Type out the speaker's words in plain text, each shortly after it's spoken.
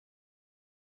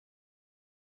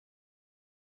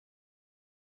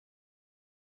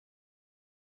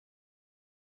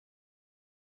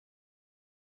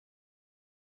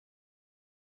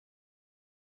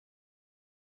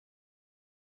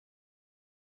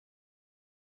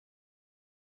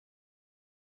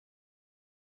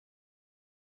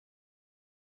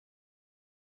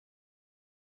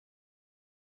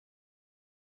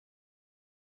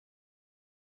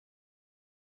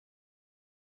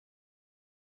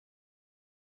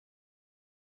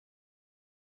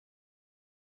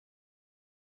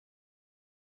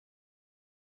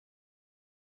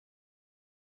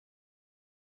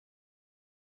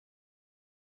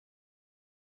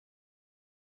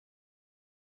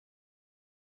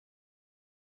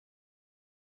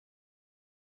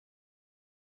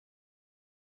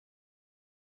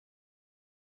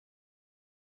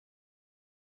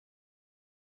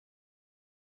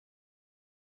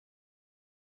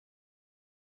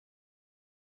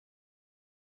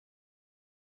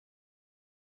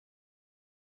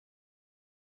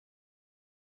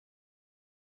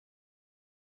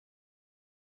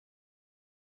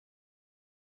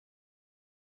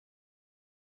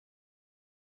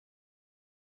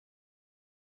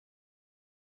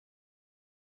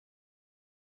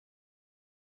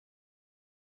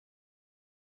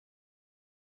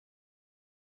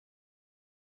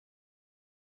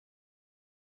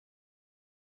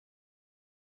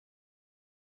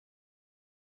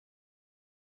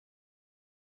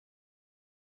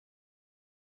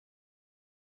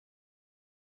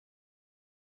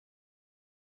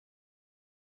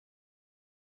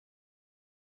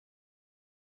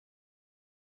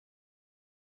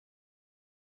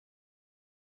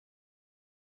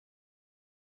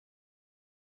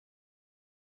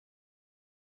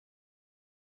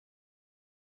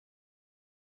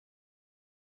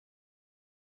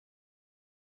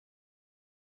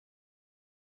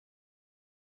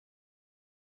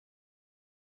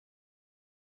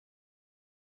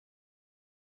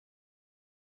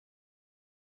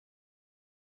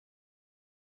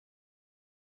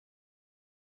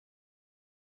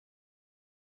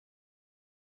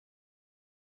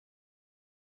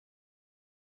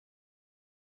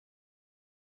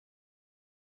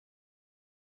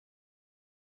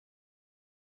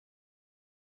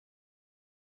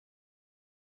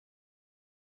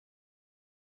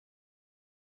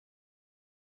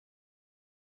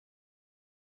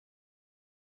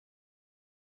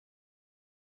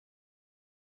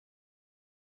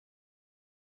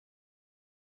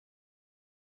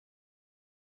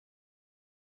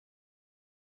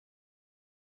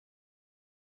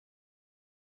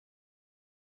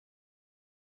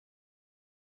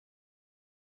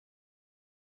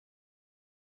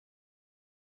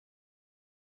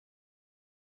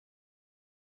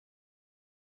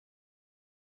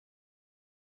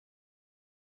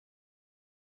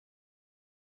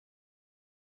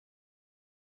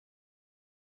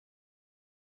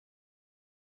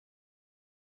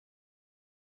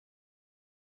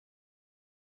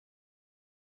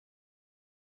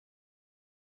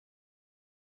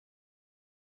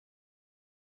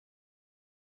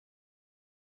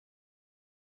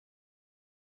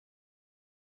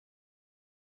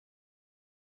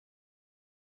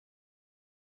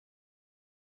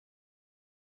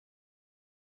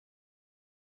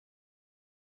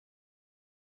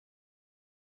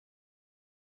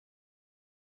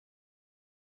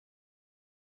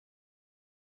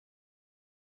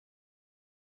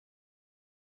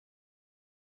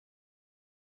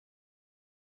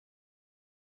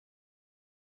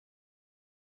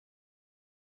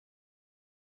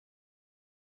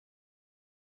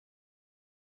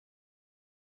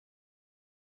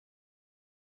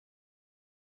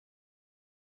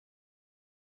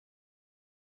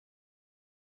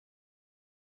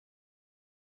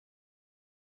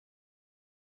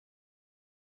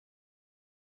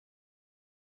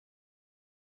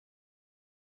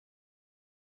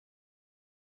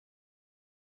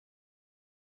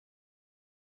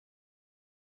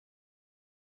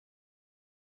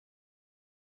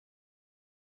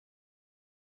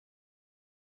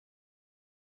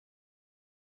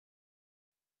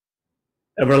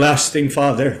Everlasting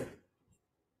Father,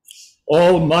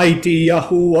 Almighty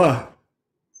Yahuah,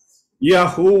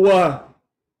 Yahuah,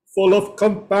 full of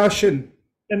compassion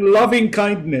and loving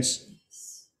kindness,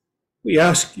 we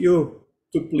ask you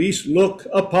to please look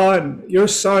upon your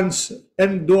sons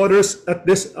and daughters at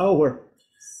this hour.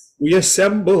 We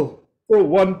assemble for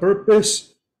one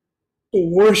purpose, to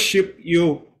worship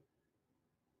you,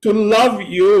 to love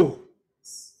you,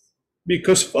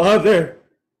 because Father,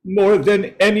 more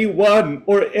than anyone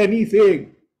or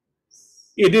anything,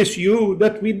 it is you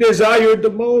that we desire the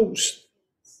most.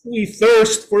 We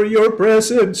thirst for your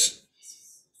presence.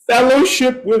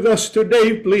 Fellowship with us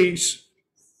today, please,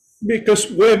 because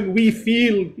when we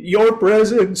feel your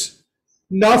presence,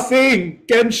 nothing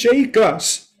can shake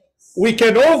us. We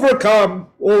can overcome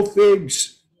all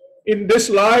things. In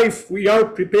this life, we are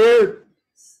prepared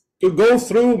to go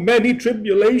through many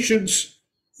tribulations.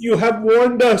 You have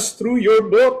warned us through your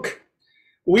book.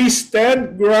 We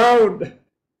stand ground,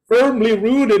 firmly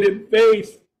rooted in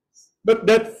faith, but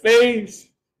that faith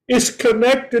is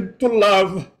connected to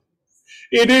love.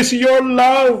 It is your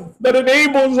love that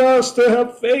enables us to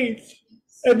have faith.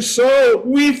 And so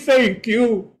we thank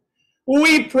you,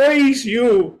 we praise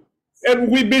you,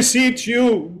 and we beseech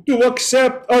you to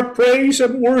accept our praise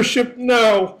and worship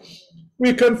now.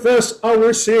 We confess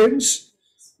our sins.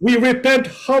 We repent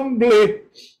humbly.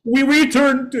 We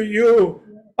return to you.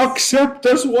 Accept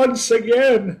us once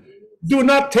again. Do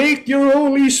not take your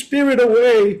Holy Spirit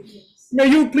away. May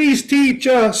you please teach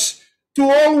us to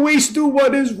always do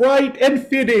what is right and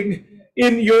fitting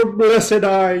in your blessed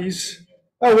eyes.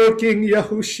 Our King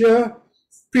Yahusha,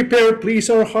 prepare please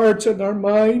our hearts and our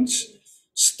minds.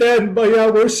 Stand by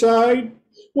our side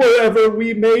wherever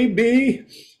we may be.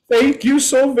 Thank you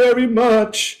so very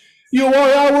much. You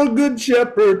are our good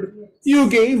shepherd. You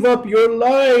gave up your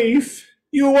life.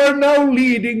 You are now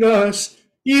leading us,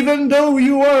 even though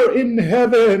you are in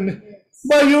heaven.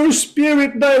 By your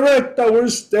Spirit, direct our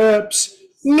steps.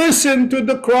 Listen to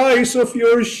the cries of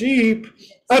your sheep.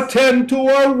 Attend to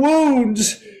our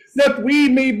wounds, that we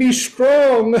may be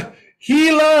strong.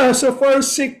 Heal us of our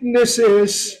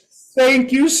sicknesses.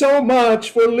 Thank you so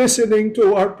much for listening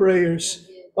to our prayers.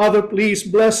 Father, please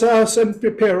bless us and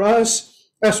prepare us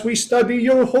as we study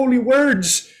your holy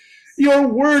words. Your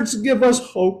words give us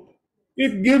hope.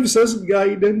 It gives us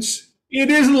guidance.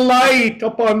 It is light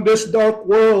upon this dark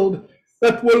world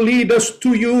that will lead us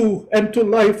to you and to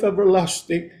life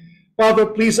everlasting. Father,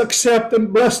 please accept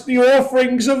and bless the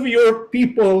offerings of your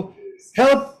people.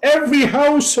 Help every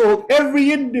household,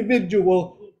 every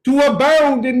individual to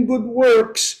abound in good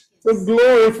works for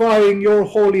glorifying your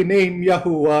holy name,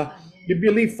 Yahuah. We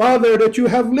believe, Father, that you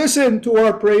have listened to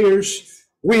our prayers.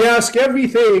 We ask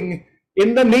everything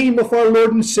in the name of our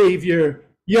Lord and Savior,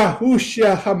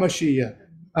 Yahushua HaMashiach.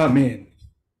 Amen.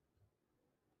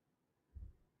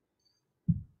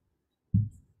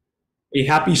 A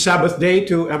happy Sabbath day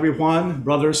to everyone,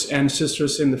 brothers and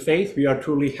sisters in the faith. We are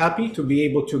truly happy to be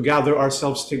able to gather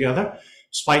ourselves together,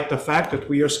 despite the fact that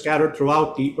we are scattered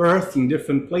throughout the earth in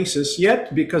different places.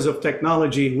 Yet, because of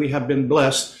technology, we have been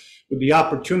blessed with the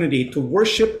opportunity to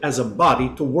worship as a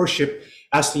body, to worship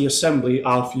as the Assembly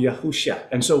of Yahusha.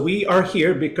 And so we are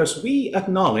here because we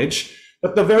acknowledge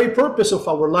that the very purpose of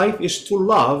our life is to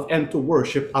love and to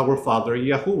worship our Father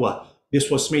Yahuah.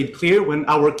 This was made clear when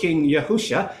our King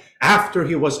Yahusha, after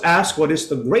he was asked what is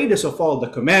the greatest of all the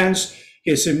commands,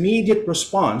 his immediate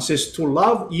response is to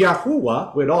love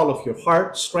Yahuah with all of your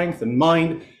heart, strength, and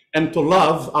mind, and to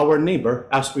love our neighbor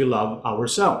as we love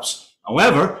ourselves.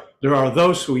 However, there are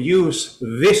those who use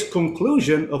this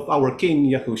conclusion of our King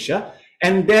Yahusha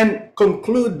and then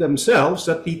conclude themselves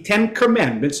that the 10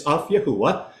 commandments of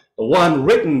Yahuah, the one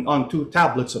written on 2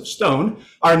 tablets of stone,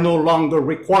 are no longer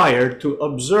required to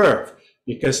observe,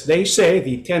 because they say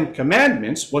the 10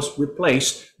 commandments was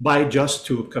replaced by just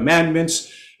 2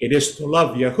 commandments. It is to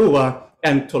love Yahuah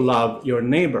and to love your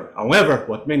neighbor. However,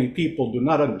 what many people do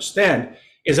not understand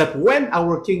is that when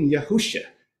our King Yahusha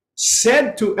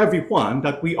said to everyone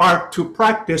that we are to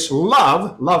practice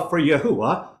love for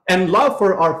Yahuah and love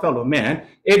for our fellow man,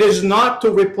 it is not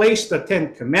to replace the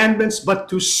 10 commandments, but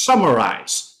to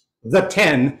summarize the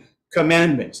 10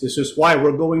 commandments. This is why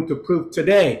we're going to prove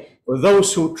today, for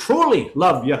those who truly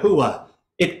love Yahuah,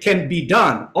 it can be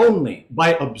done only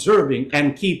by observing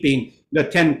and keeping the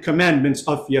 10 commandments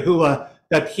of Yahuah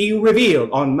that he revealed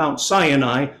on Mount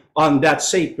Sinai on that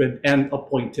sacred and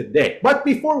appointed day. But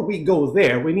before we go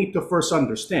there, we need to first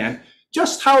understand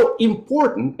just how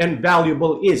important and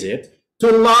valuable is it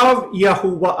to love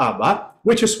Yahuah Abba,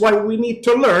 which is why we need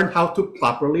to learn how to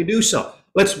properly do so.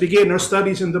 Let's begin our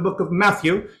studies in the book of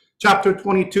Matthew, chapter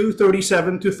 22,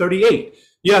 37 to 38.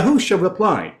 Yahusha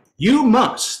replied, you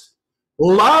must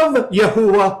love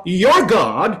Yahuah your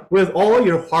God with all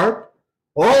your heart,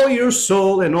 all your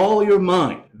soul, and all your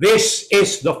mind. This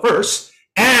is the first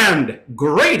and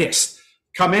greatest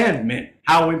commandment.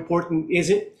 How important is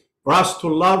it for us to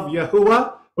love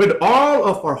Yahuah with all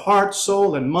of our heart,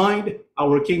 soul, and mind?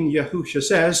 Our King Yahusha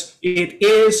says it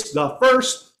is the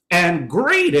first and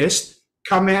greatest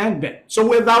commandment. So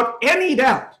without any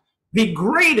doubt, the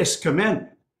greatest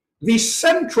commandment, the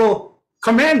central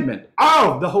commandment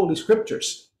of the Holy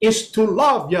Scriptures is to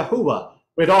love Yahuah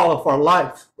with all of our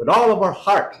life, with all of our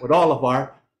heart, with all of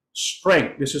our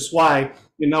strength. This is why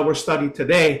in our study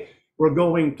today, we're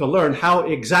going to learn how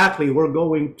exactly we're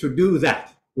going to do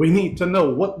that. We need to know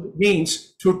what it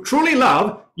means to truly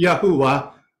love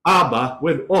Yahuah, Abba,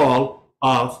 with all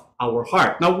of our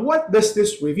heart. Now, what does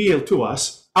this reveal to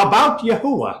us about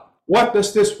Yahuah? What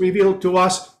does this reveal to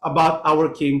us about our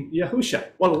King Yahusha?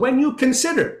 Well, when you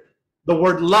consider the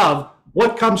word love,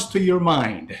 what comes to your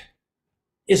mind?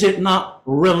 Is it not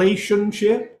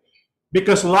relationship?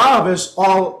 Because love is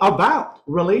all about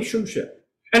relationship.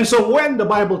 And so when the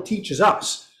Bible teaches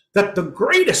us that the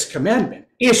greatest commandment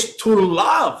is to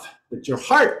love with your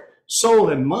heart, soul,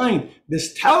 and mind,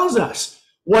 this tells us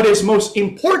what is most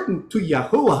important to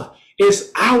Yahuah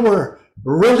is our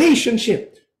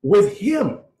relationship with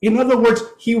Him. In other words,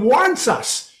 He wants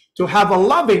us to have a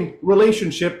loving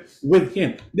relationship with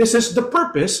Him. This is the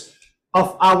purpose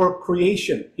of our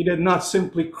creation. He did not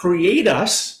simply create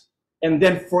us and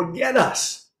then forget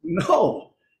us.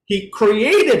 No, He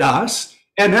created us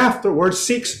and afterwards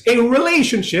seeks a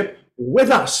relationship with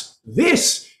us.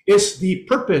 This is the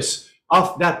purpose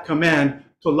of that command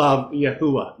to love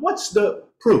Yahuah. What's the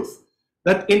proof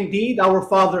that indeed our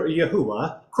Father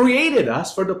Yahuah created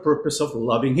us for the purpose of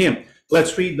loving Him?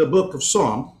 Let's read the book of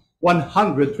Psalm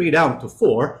 103 down to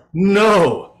 4.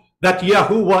 Know that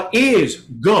Yahuah is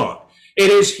God. It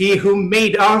is He who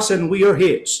made us and we are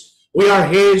His. We are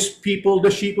His people,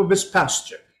 the sheep of His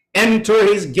pasture. Enter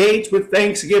His gates with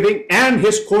thanksgiving and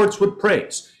His courts with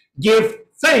praise. Give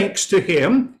thanks to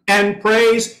Him and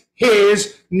praise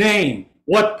His name.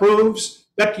 What proves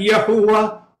that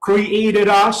Yahuah created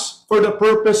us for the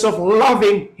purpose of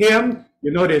loving Him?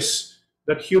 You notice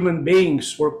that human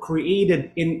beings were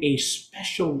created in a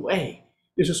special way.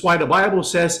 This is why the Bible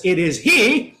says it is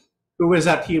He. Who is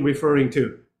that He referring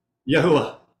to?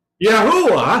 Yahuah.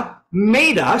 Yahuah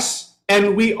made us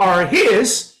and we are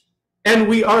His and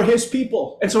we are His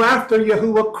people. And so after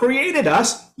Yahuah created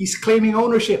us, He's claiming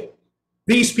ownership.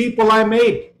 These people I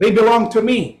made, they belong to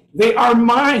me. They are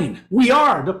mine. We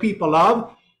are the people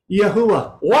of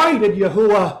Yahuah. Why did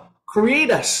Yahuah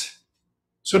create us?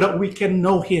 So that we can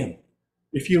know Him.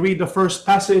 If you read the first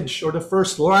passage or the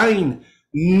first line,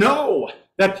 know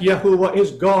that Yahuah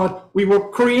is God. We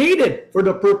were created for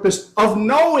the purpose of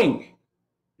knowing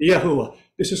Yahuah.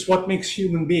 This is what makes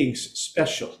human beings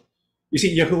special. You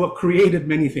see, Yahuah created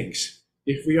many things.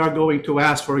 If we are going to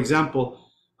ask, for example,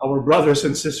 our brothers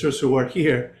and sisters who are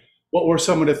here, what were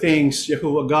some of the things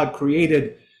Yahuah God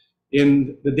created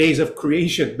in the days of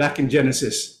creation back in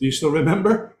Genesis? Do you still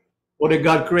remember? What did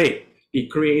God create? He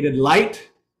created light.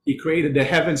 He created the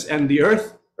heavens and the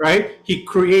earth, right? He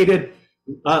created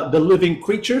the living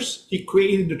creatures. He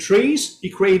created the trees. He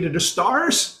created the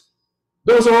stars.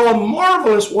 Those are all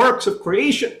marvelous works of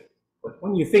creation. But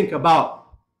when you think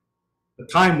about the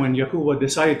time when Yahuah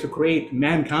decided to create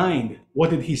mankind,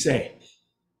 what did He say?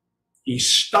 He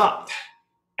stopped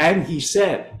and He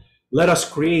said, let us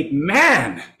create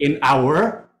man in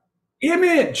our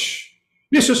image.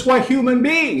 This is why human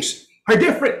beings are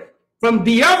different from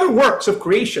the other works of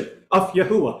creation of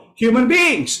Yahuah. Human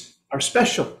beings are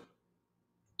special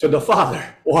to the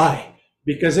Father. Why?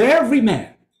 Because every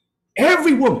man,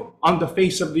 every woman on the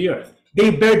face of the earth, they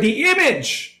bear the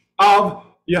image of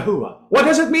Yahuah. What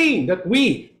does it mean that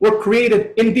we were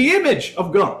created in the image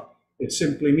of God? It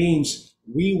simply means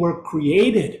we were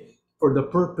created for the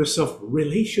purpose of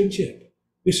relationship.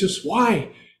 This is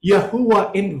why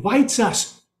Yahuah invites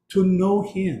us to know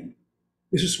Him.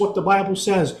 This is what the Bible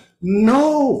says.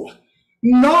 Know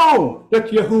that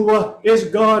Yahuah is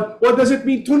God. What does it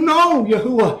mean to know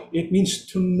Yahuah? It means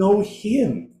to know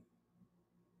Him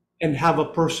and have a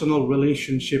personal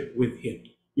relationship with Him.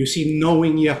 You see,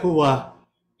 knowing Yahuah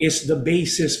is the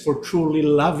basis for truly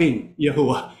loving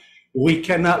Yahuah. We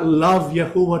cannot love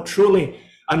Yahuah truly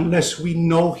unless we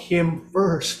know Him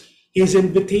first. His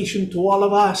invitation to all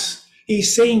of us.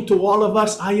 He's saying to all of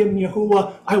us, I am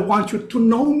Yahuah. I want you to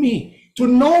know me. To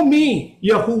know me,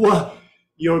 Yahuah,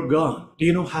 your God. Do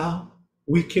you know how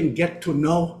we can get to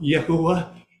know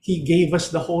Yahuah? He gave us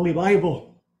the Holy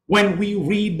Bible. When we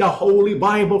read the Holy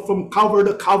Bible from cover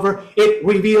to cover, it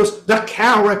reveals the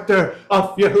character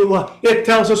of Yahuah. It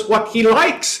tells us what he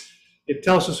likes. It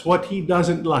tells us what he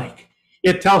doesn't like.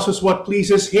 It tells us what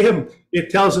pleases him. It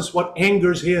tells us what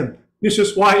angers him. This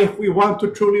is why if we want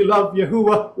to truly love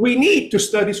Yahuah, we need to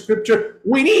study Scripture.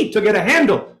 We need to get a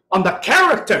handle on the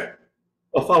character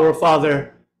of our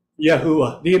Father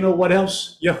Yahuah. Do you know what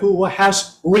else Yahuah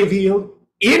has revealed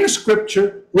in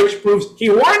Scripture, which proves he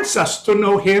wants us to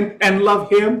know him and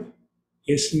love him?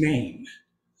 His name.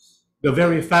 The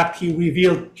very fact he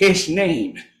revealed his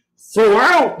name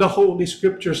throughout the Holy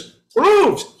Scriptures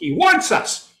proves he wants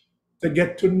us to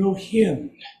get to know him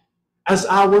as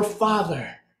our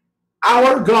Father,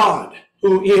 our God,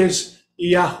 who is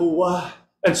Yahuah.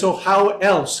 And so how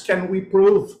else can we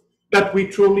prove that we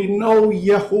truly know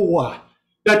Yahuah,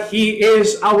 that he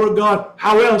is our God?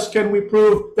 How else can we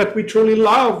prove that we truly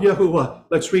love Yahuah?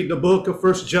 Let's read the book of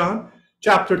 1 John,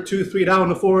 chapter 2, 3 down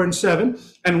to 4 and 7,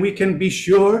 and we can be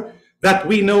sure that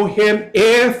we know him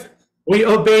if we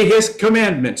obey his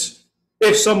commandments.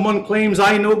 If someone claims,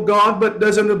 I know God, but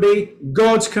doesn't obey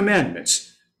God's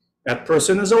commandments, that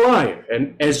person is a liar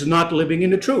and is not living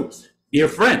in the truth. Dear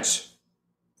friends,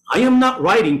 I am not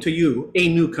writing to you a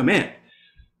new command,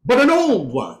 but an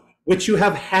old one, which you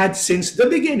have had since the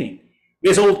beginning.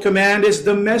 This old command is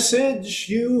the message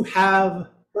you have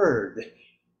heard.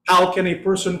 How can a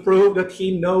person prove that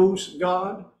he knows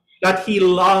God, that he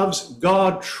loves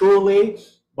God truly?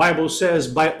 Bible says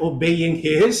by obeying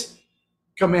his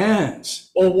commands.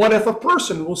 Or what if a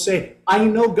person will say, I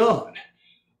know God,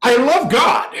 I love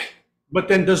God, but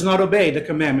then does not obey the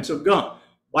commandments of God?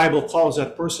 Bible calls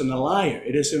that person a liar.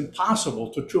 It is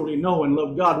impossible to truly know and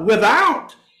love God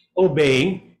without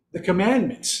obeying the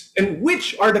commandments. And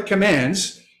which are the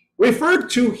commands referred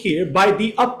to here by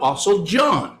the Apostle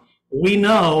John? We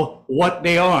know what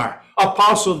they are.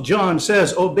 Apostle John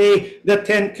says, obey the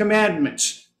 10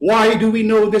 commandments. Why do we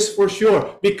know this for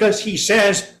sure? Because he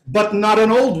says, but not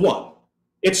an old one.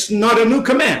 It's not a new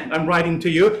command I'm writing to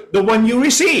you, the one you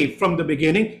received from the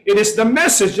beginning. It is the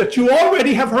message that you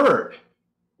already have heard.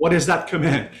 What is that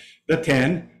command? The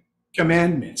 10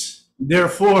 commandments.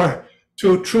 Therefore,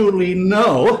 to truly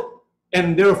know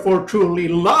and therefore truly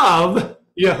love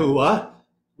Yahuah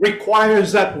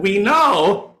requires that we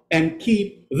know and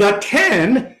keep the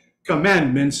 10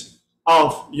 commandments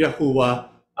of Yahuah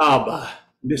Abba.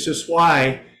 This is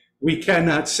why we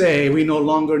cannot say we no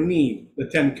longer need the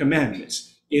 10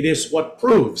 commandments. It is what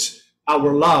proves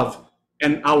our love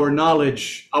and our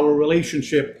knowledge, our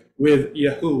relationship with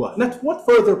Yahuah. That's what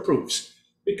further proves,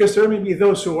 because there may be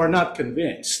those who are not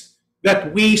convinced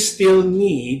that we still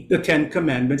need the 10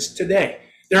 commandments today.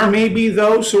 There may be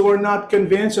those who are not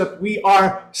convinced that we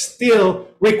are still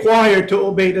required to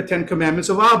obey the 10 commandments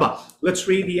of Abba. Let's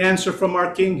read the answer from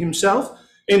our King himself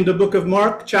in the book of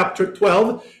Mark, chapter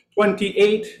 12,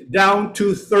 28 down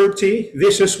to 30.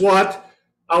 This is what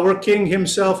our King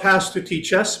himself has to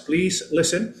teach us. Please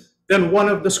listen. Then one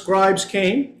of the scribes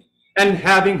came, and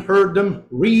having heard them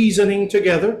reasoning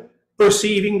together,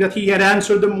 perceiving that he had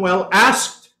answered them well,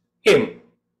 asked him,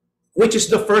 which is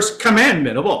the first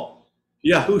commandment of all?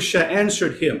 Yahusha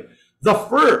answered him, the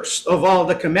first of all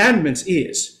the commandments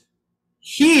is,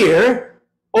 hear,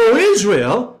 O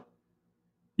Israel,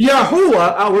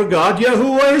 Yahuah our God,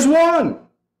 Yahuah is one.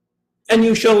 And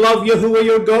you shall love Yahuah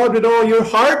your God with all your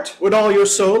heart, with all your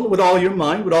soul, with all your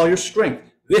mind, with all your strength.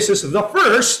 This is the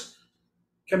first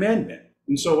commandment.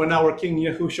 And so when our King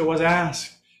Yahusha was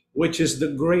asked, which is the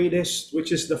greatest,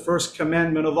 which is the first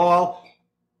commandment of all,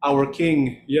 our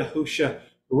King Yahusha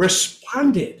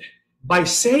responded by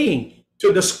saying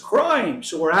to the scribes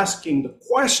who were asking the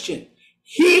question,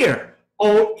 hear,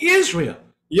 O Israel,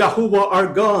 Yahuah our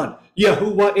God,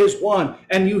 Yahuah is one,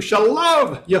 and you shall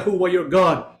love Yahuah your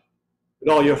God with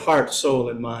all your heart, soul,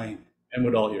 and mind, and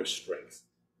with all your strength.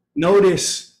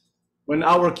 Notice when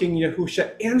our King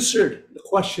Yahusha answered the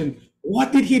question,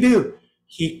 what did he do?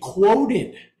 He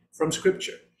quoted from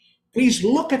Scripture. Please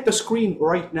look at the screen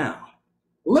right now.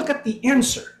 Look at the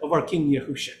answer of our King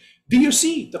Yahusha. Do you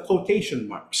see the quotation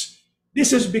marks?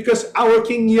 This is because our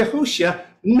King Yahusha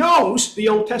knows the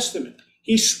Old Testament.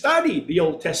 He studied the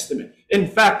Old Testament. In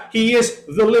fact, he is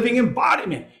the living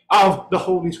embodiment of the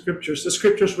Holy Scriptures. The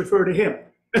Scriptures refer to him.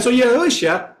 And so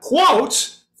Yahusha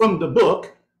quotes from the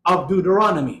book of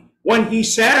Deuteronomy. When he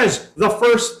says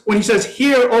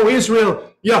hear, O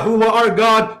Israel, Yahuah our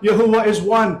God, Yahuah is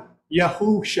one,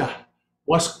 Yahusha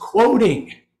was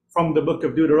quoting from the book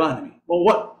of Deuteronomy. Well,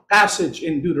 what passage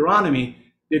in Deuteronomy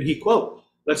did he quote?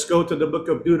 Let's go to the book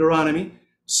of Deuteronomy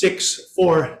 6,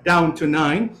 4 down to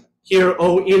 9. Hear,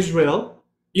 O Israel,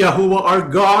 Yahuah our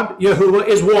God, Yahuah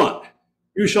is one.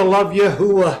 You shall love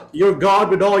Yahuah your God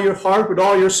with all your heart, with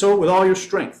all your soul, with all your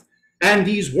strength. And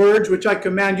these words which I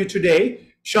command you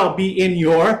today shall be in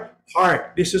your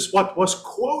heart. This is what was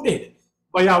quoted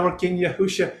by our King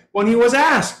Yahusha when he was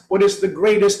asked, what is the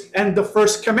greatest and the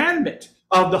first commandment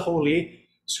of the Holy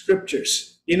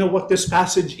Scriptures? You know what this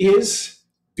passage is?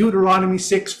 Deuteronomy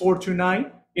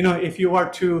 6:4-9. You know, if you are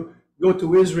to go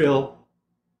to Israel,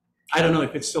 I don't know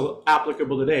if it's still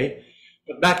applicable today,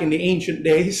 but back in the ancient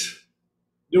days,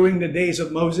 during the days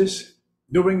of Moses,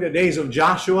 during the days of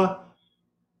Joshua,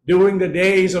 during the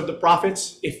days of the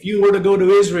prophets, if you were to go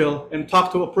to Israel and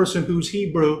talk to a person who's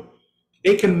Hebrew,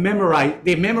 they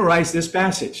memorize this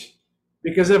passage.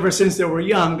 Because ever since they were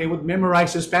young, they would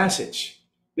memorize this passage.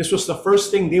 This was the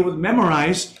first thing they would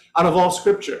memorize out of all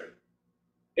Scripture.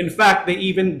 In fact, they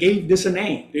even gave this a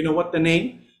name. Do you know what the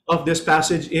name of this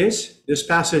passage is? This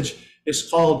passage is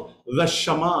called the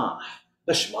Shema.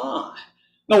 The Shema.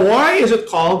 Now, why is it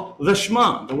called the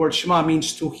Shema? The word Shema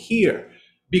means to hear.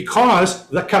 Because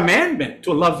the commandment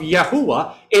to love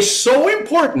Yahuah is so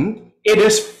important, it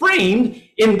is framed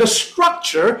in the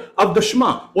structure of the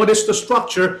Shema. What is the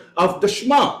structure of the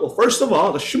Shema? Well, first of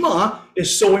all, the Shema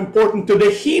is so important to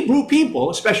the Hebrew people,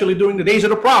 especially during the days of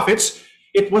the prophets.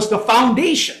 It was the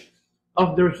foundation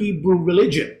of their Hebrew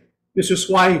religion. This is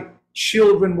why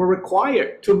children were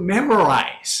required to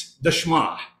memorize the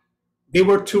Shema. They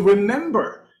were to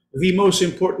remember the most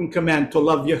important command to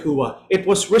love Yahuah. It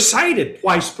was recited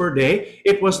twice per day.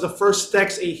 It was the first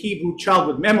text a Hebrew child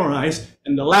would memorize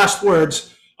and the last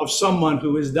words of someone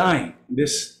who is dying.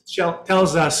 This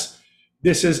tells us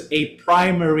this is a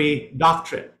primary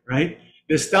doctrine, right?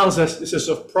 This tells us this is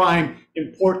of prime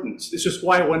importance. This is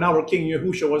why when our King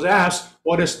Yahusha was asked,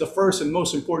 what is the first and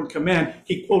most important command?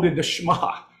 He quoted the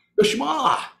Shema. The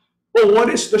Shema. Well, what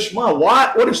is the Shema?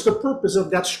 What is the purpose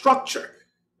of that structure?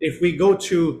 If we go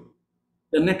to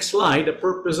the next slide, the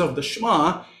purpose of the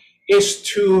Shema is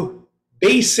to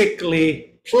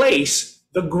basically place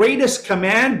the greatest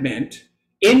commandment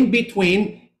in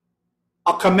between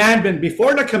a commandment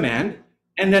before the command,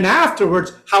 and then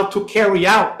afterwards, how to carry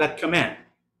out that command.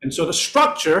 And so the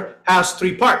structure has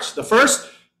three parts. The first,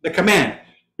 the command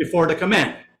before the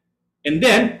command. And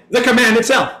then the command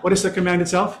itself. What is the command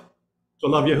itself? To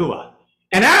love Yahuah.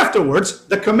 And afterwards,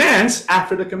 the commands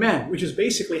after the command, which is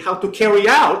basically how to carry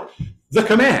out the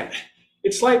command.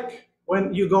 It's like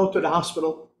when you go to the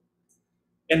hospital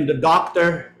and the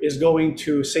doctor is going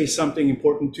to say something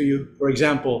important to you. For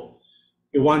example,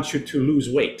 he wants you to lose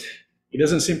weight. He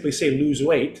doesn't simply say lose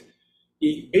weight.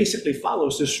 He basically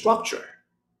follows the structure.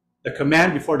 The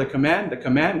command before the command,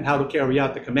 and how to carry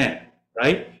out the command,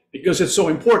 right? Because it's so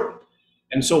important.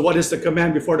 And so what is the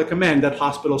command before the command, that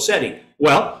hospital setting?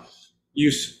 Well,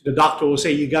 the doctor will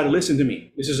say, you got to listen to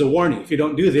me. This is a warning. If you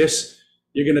don't do this,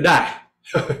 you're going to die.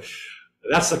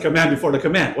 That's the command before the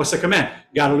command. What's the command?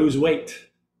 You got to lose weight.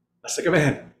 That's the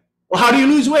command. Well, how do you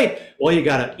lose weight? Well, you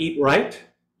got to eat right.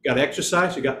 You got to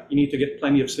exercise. You need to get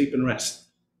plenty of sleep and rest.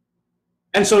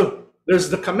 And so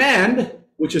there's the command,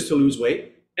 which is to lose weight,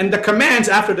 and the commands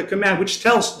after the command, which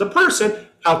tells the person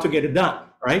how to get it done,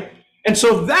 right? And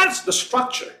so that's the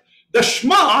structure. The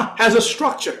Shema has a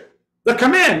structure. The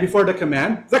command before the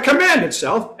command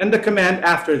itself, and the command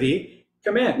after the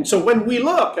command. And so when we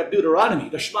look at Deuteronomy,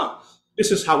 the Shema,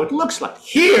 this is how it looks like.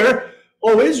 Hear,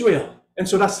 O Israel. And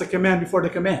so that's the command before the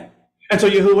command. And so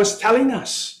Yahuwah was telling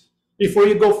us, before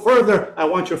you go further, I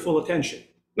want your full attention.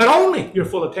 Not only your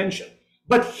full attention,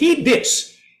 but heed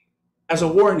this as a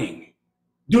warning.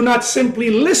 Do not simply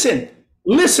listen.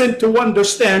 Listen to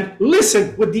understand.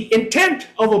 Listen with the intent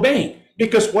of obeying.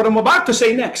 Because what I'm about to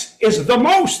say next is the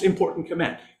most important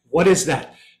command. What is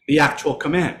that? The actual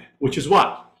command, which is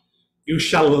what? You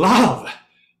shall love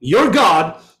your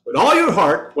God with all your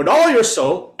heart, with all your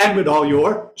soul, and with all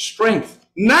your strength.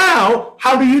 Now,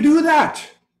 how do you do that?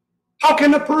 How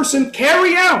can a person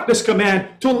carry out this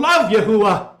command to love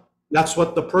Yahuwah? That's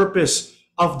what the purpose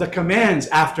of the commands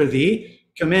after the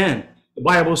command. The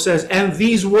Bible says, and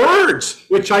these words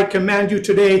which I command you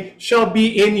today shall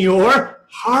be in your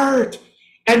heart.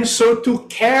 And so to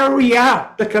carry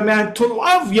out the command to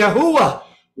love Yahuwah,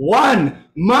 one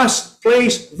must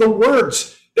place the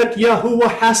words that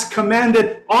Yahuwah has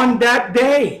commanded on that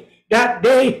day. That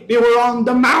day they were on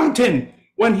the mountain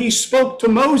when he spoke to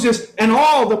Moses and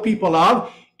all the people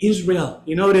of Israel.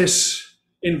 You notice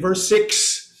in verse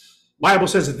 6, the Bible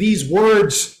says, these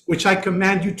words which I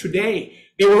command you today,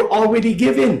 they were already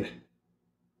given.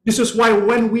 This is why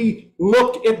when we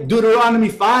look at Deuteronomy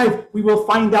 5, we will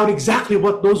find out exactly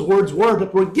what those words were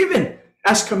that were given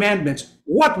as commandments.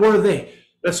 What were they?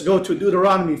 Let's go to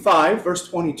Deuteronomy 5, verse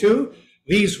 22.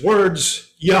 These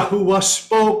words Yahuah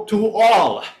spoke to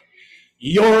all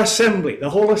your assembly.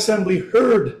 The whole assembly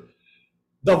heard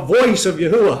the voice of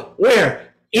Yahuah.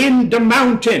 Where? In the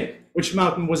mountain. Which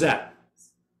mountain was that?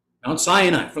 Mount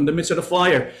Sinai, from the midst of the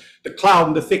fire, the cloud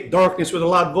and the thick darkness with a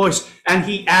loud voice. And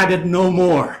he added no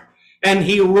more. And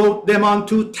he wrote them on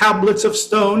 2 tablets of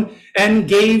stone and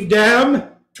gave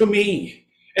them to me.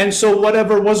 And so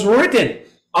whatever was written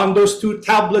on those 2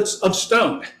 tablets of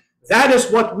stone, that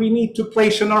is what we need to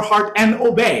place in our heart and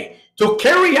obey. To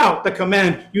carry out the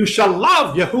command, you shall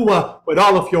love Yahuah with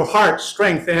all of your heart,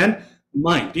 strength, and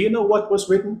mind. Do you know what was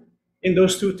written in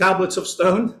those 2 tablets of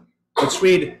stone? Let's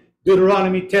read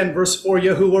Deuteronomy 10, verse 4.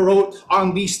 Yahuah wrote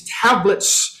on these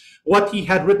tablets what he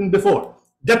had written before.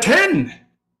 The 10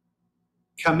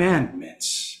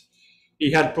 commandments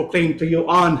he had proclaimed to you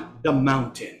on the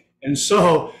mountain. And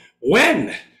so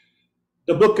when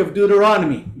the book of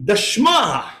Deuteronomy, the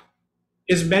Shema,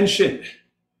 is mentioned,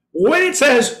 when it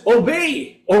says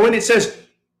obey, or when it says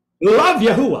love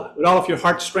Yahuah with all of your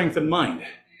heart, strength, and mind,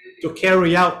 to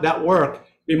carry out that work,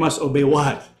 we must obey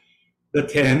what? The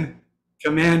 10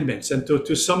 commandments. And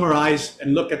to summarize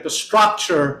and look at the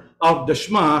structure of the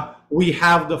Shema, we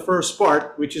have the first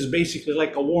part, which is basically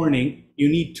like a warning. You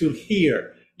need to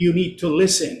hear. You need to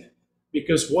listen.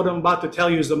 Because what I'm about to tell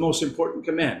you is the most important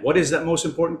command. What is that most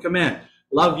important command?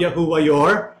 Love Yahuah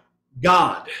your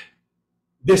God.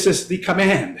 This is the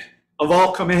command of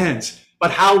all commands.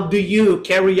 But how do you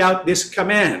carry out this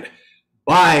command?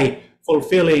 By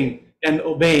fulfilling and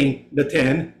obeying the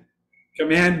 10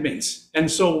 commandments. And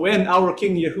so when our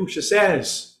King Yahusha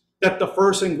says that the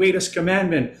first and greatest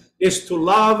commandment is to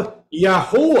love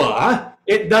Yahuah,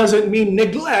 it doesn't mean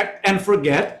neglect and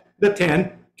forget the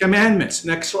 10 commandments.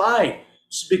 Next slide.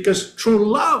 It's because true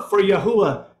love for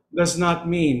Yahuah does not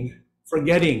mean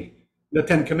forgetting the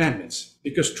 10 commandments.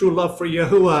 Because true love for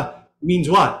Yahuah means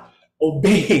what?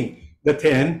 Obeying the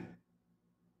 10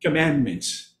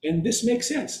 commandments. And this makes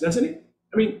sense, doesn't it?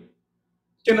 I mean,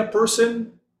 can a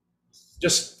person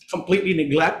just completely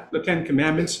neglect the 10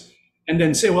 commandments and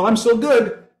then say, well, I'm still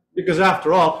good because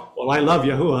after all, well, I love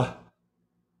Yahuah.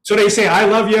 So they say, I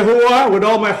love Yahuah with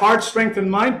all my heart, strength,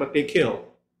 and mind, but they kill.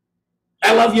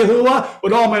 I love Yahuah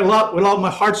with all my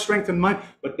heart, strength, and mind,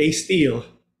 but they steal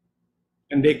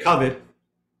and they covet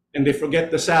and they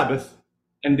forget the Sabbath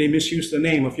and they misuse the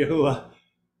name of Yahuah.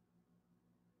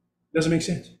 Doesn't make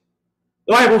sense.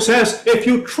 The Bible says, if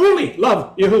you truly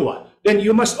love Yahuah, then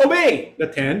you must obey the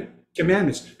 10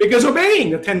 commandments. Because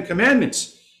obeying the 10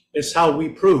 commandments is how we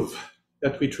prove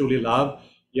that we truly love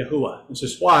Yahuah. This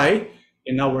is why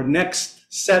in our next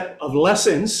set of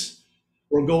lessons,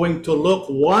 we're going to look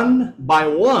one by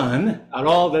one at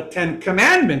all the 10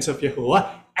 commandments of Yahuah.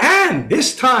 And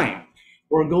this time,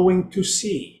 we're going to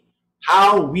see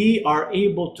how we are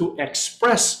able to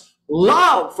express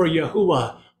love for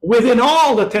Yahuah within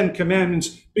all the 10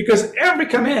 commandments, because every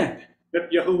command that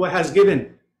Yahuah has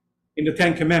given in the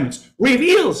 10 commandments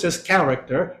reveals his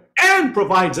character and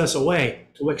provides us a way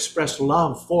to express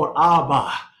love for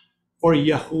Abba, for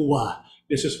Yahuah.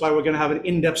 This is why we're going to have an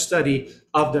in-depth study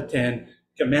of the 10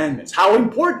 commandments. How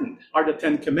important are the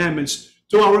 10 commandments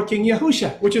to our King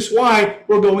Yahusha? Which is why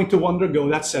we're going to undergo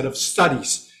that set of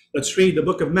studies. Let's read the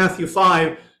book of Matthew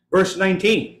 5, verse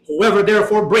 19. Whoever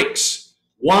therefore breaks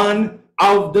one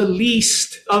of the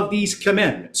least of these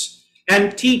commandments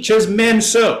and teaches men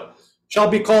so shall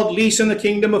be called least in the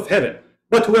kingdom of heaven.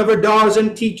 But whoever does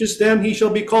and teaches them, he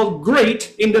shall be called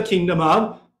great in the kingdom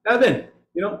of heaven.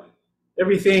 You know,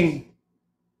 every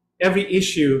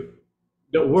issue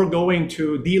that we're going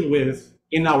to deal with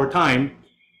in our time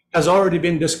has already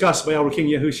been discussed by our King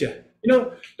Yahusha. You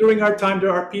know, during our time,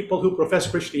 there are people who profess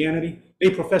Christianity. They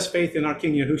profess faith in our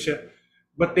King Yahusha,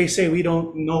 but they say we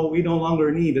no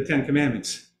longer need the 10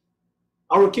 commandments.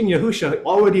 Our King Yahusha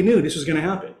already knew this was going to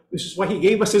happen. This is why he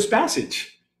gave us this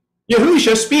passage.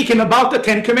 Yahusha speaking about the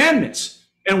 10 commandments.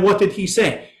 And what did he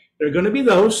say? There are going to be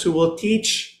those who will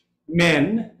teach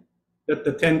men that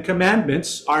the 10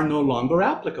 commandments are no longer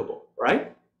applicable,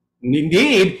 right? And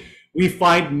indeed, we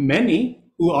find many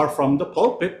who are from the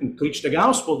pulpit and preach the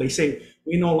gospel. They say,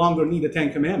 we no longer need the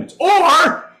 10 commandments.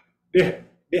 Or they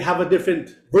have a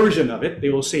different version of it. They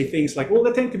will say things like, well,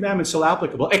 the 10 commandments are still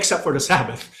applicable, except for the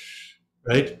Sabbath,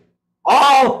 right?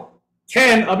 All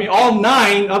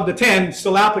 9 of the 10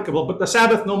 still applicable, but the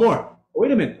Sabbath no more.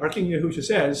 Wait a minute. Our King Yahusha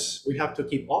says we have to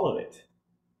keep all of it.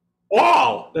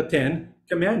 All the 10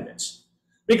 commandments.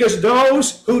 Because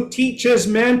those who teaches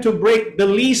men to break the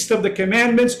least of the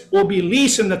commandments will be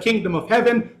least in the kingdom of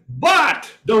heaven,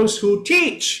 but those who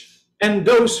teach and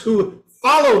those who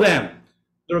follow them,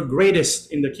 They're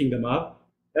greatest in the kingdom of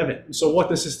heaven. So what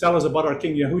does this tell us about our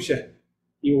King Yahusha?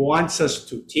 He wants us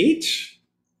to teach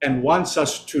and wants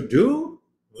us to do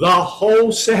the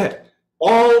whole set.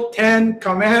 All 10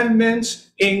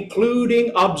 commandments,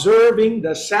 including observing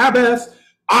the Sabbath,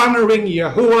 honoring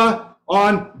Yahuah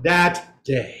on that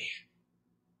day.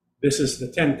 This is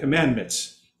the 10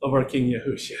 commandments of our King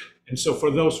Yahusha. And so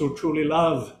for those who truly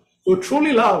love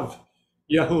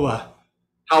Yahuah,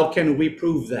 how can we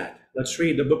prove that? Let's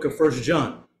read the book of 1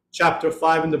 John, chapter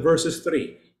 5 and the verses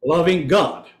 3. Loving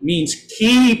God means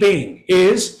keeping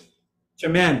his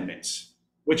commandments.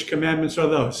 Which commandments are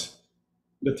those?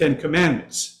 The 10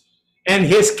 commandments. And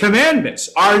his commandments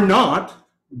are not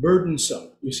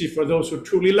burdensome. You see, for those who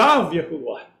truly love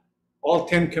Yahuah, all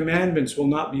 10 commandments will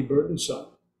not be burdensome.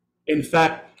 In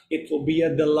fact, it will be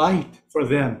a delight for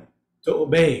them to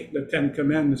obey the 10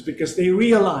 commandments because they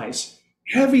realize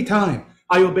every time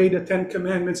I obey the 10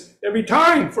 commandments, every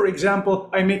time, for example,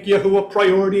 I make Yahuah a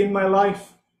priority in my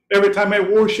life, every time I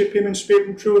worship him in spirit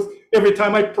and truth, every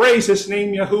time I praise his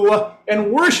name Yahuah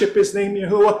and worship his name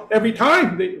Yahuah, every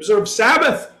time they observe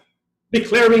Sabbath,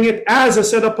 declaring it as a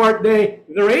set-apart day,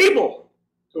 they're able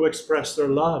to express their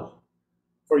love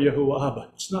for Yahuah Abba.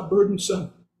 It's not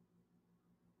burdensome.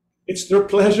 It's their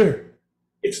pleasure.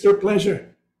 It's their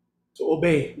pleasure to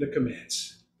obey the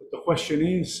commands. But the question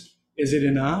is it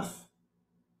enough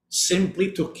simply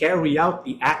to carry out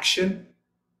the action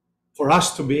for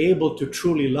us to be able to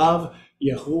truly love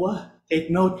Yahuah? Take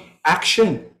note,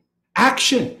 action.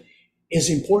 Action is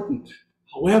important.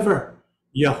 However,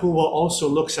 Yahuah also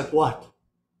looks at what?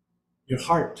 Your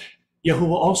heart.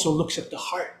 Yahuah also looks at the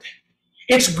heart.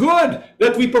 It's good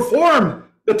that we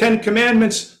perform the 10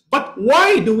 commandments, but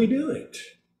why do we do it?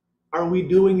 Are we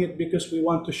doing it because we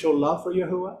want to show love for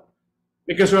Yahuah?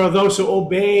 Because there are those who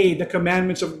obey the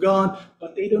commandments of God,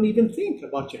 but they don't even think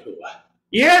about Yahuah.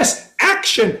 Yes,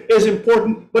 action is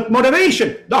important, but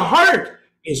motivation, the heart,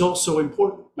 is also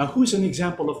important. Now, who's an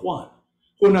example of one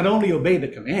who not only obeyed the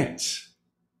commands,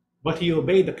 but he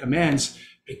obeyed the commands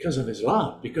because of his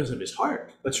love, because of his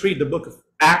heart? Let's read the book of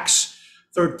Acts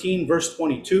 13, verse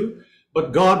 22.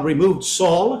 But God removed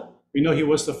Saul, we know he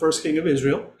was the first king of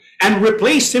Israel, and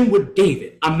replaced him with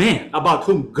David, a man about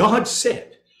whom God said,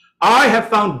 I have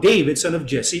found David, son of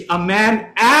Jesse, a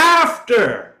man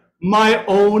after my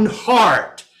own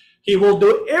heart. He will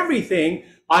do everything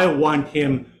I want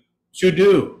him to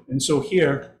do. And so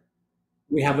here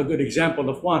we have a good example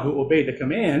of one who obeyed the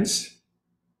commands,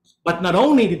 but not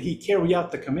only did he carry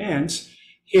out the commands,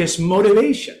 his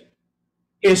motivation,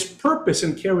 his purpose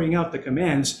in carrying out the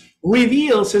commands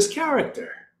reveals his character.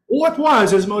 What was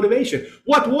his motivation?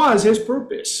 What was his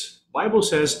purpose? The Bible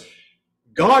says,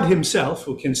 God himself,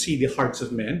 who can see the hearts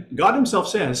of men, God himself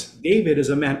says, David is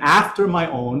a man after my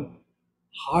own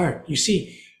heart. You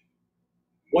see,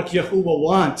 what Yahuah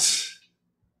wants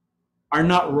are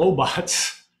not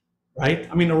robots, right?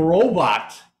 I mean, a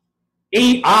robot,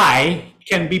 AI,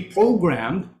 can be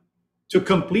programmed to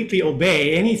completely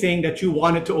obey anything that you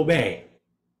want it to obey.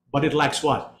 But it lacks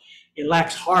what? It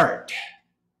lacks heart.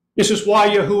 This is why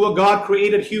Yahuah, God,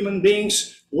 created human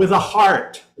beings with a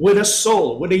heart, with a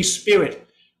soul, with a spirit.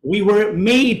 We were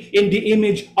made in the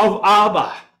image of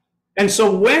Abba. And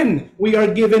so when we are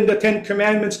given the 10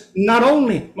 commandments, not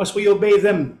only must we obey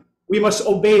them, we must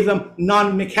obey them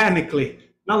non-mechanically,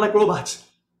 not like robots.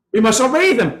 We must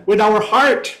obey them with our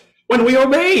heart. When we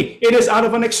obey, it is out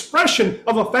of an expression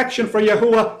of affection for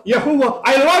Yahuah. Yahuah,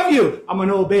 I love you. I'm going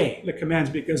to obey the commands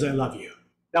because I love you.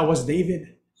 That was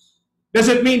David. Does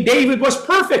it mean David was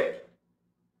perfect?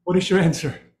 What is your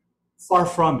answer? Far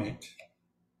from it.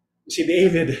 You see,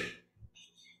 David,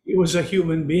 he was a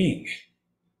human being,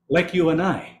 like you and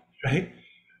I, right?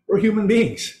 We're human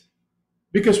beings.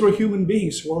 Because we're human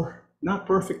beings, we're not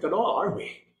perfect at all, are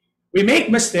we? We make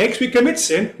mistakes, we commit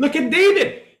sin. Look at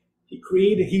David.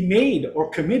 He made or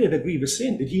committed a grievous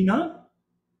sin, did he not?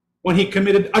 When he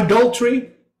committed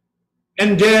adultery,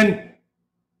 and then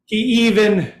he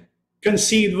even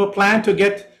conceived of a plan to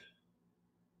get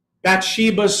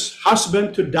Bathsheba's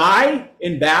husband to die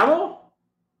in battle.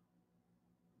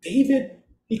 David,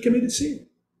 he committed sin.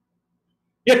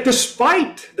 Yet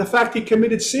despite the fact he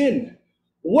committed sin,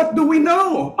 what do we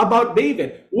know about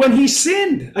David? When he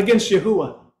sinned against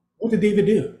Yahuah, what did David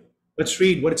do? Let's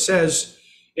read what it says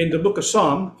in the book of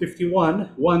Psalm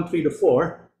 51, 1,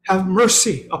 3-4. Have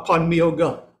mercy upon me, O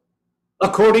God,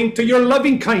 according to your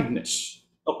loving kindness,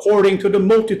 according to the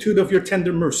multitude of your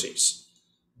tender mercies.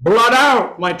 Blot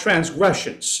out my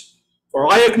transgressions, for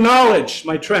I acknowledge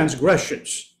my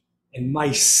transgressions, and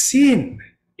my sin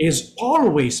is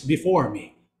always before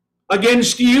me.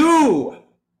 Against you,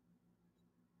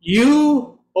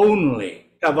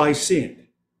 only have I sinned,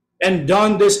 and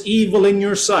done this evil in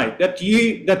your sight, that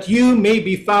you may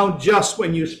be found just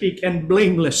when you speak, and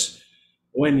blameless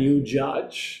when you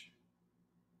judge.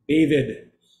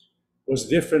 David was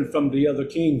different from the other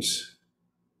kings,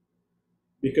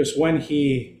 because when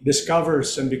he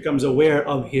discovers and becomes aware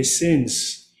of his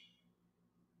sins,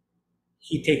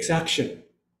 he takes action.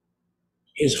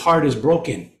 His heart is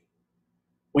broken.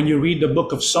 When you read the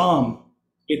book of Psalm,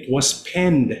 it was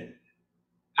penned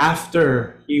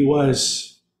after he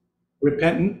was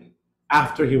repentant,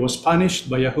 after he was punished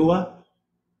by Yahuah.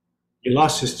 He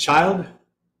lost his child,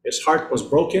 his heart was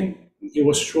broken, and he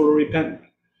was truly repentant.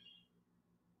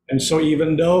 And so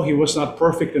even though he was not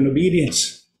perfect in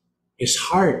obedience, his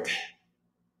heart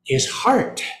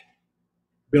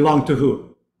belonged to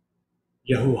who?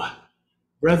 Yahuah.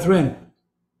 Brethren,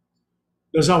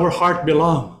 does our heart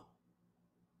belong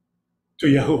to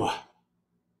Yahuah?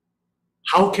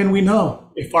 How can we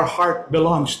know if our heart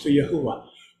belongs to Yahuah?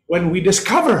 When we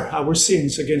discover our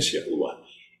sins against Yahuah,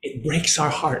 it breaks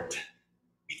our heart.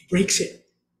 It breaks it.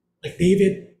 Like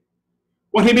David,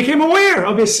 when he became aware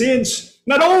of his sins,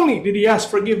 not only did he ask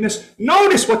forgiveness,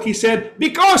 notice what he said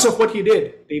because of what he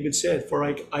did. David said, for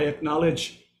I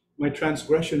acknowledge my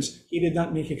transgressions. He did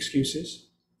not make excuses.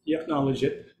 He acknowledged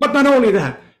it. But not only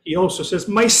that, he also says,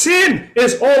 my sin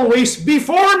is always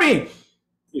before me.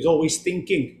 He's always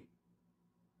thinking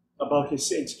about his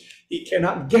sins. He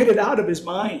cannot get it out of his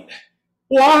mind.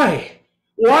 Why?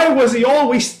 Why was he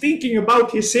always thinking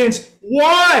about his sins?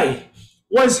 Why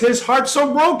was his heart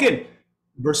so broken?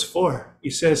 Verse 4, he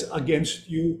says, against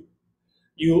you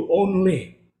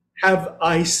only have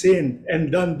I sinned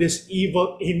and done this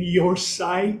evil in your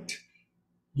sight.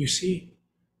 You see,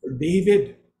 for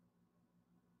David,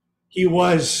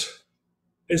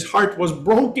 his heart was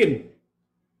broken.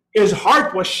 His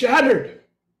heart was shattered.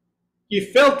 He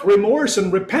felt remorse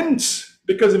and repentance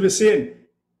because of his sin.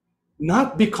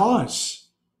 Not because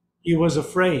he was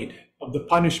afraid of the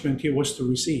punishment he was to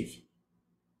receive.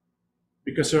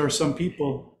 Because there are some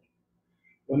people,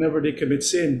 whenever they commit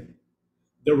sin,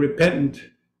 they're repentant.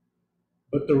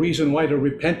 But the reason why they're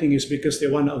repenting is because they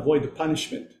want to avoid the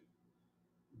punishment.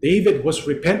 David was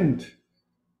repentant,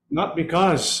 not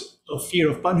because of fear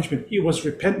of punishment. He was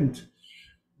repentant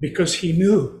because he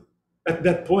knew at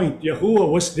that point Yahuah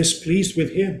was displeased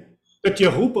with him, that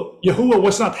Yahuah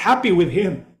was not happy with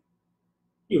him.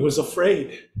 He was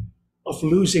afraid of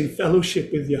losing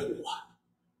fellowship with Yahuah.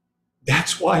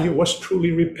 That's why he was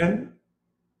truly repentant.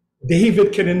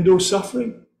 David can endure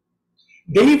suffering.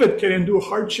 David can endure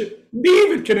hardship.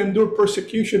 David can endure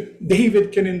persecution.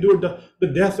 David can endure the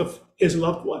death of his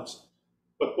loved ones.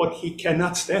 But what he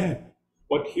cannot stand,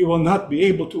 what he will not be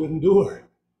able to endure,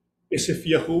 is if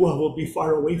Yahuah will be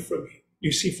far away from him.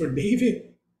 You see, for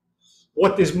David,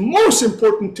 what is most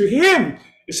important to him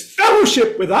is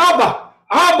fellowship with Abba.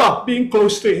 Abba being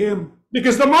close to him.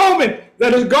 Because the moment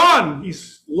that is gone,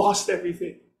 he's lost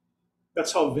everything.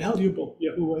 That's how valuable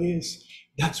Yahuah is.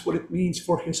 That's what it means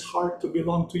for his heart to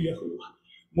belong to Yahuah.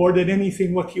 More than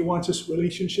anything, what he wants is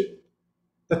relationship.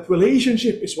 That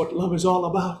relationship is what love is all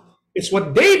about. It's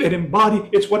what David embodied.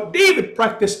 It's what David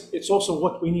practiced. It's also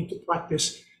what we need to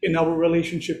practice in our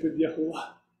relationship with Yahuah.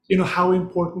 You know how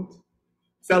important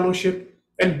fellowship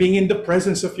and being in the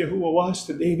presence of Yahuah was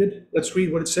to David? Let's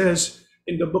read what it says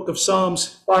in the book of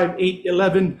Psalms 5, 8,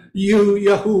 11. You,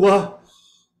 Yahuah,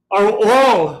 are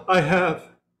all I have,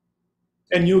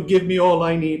 and you give me all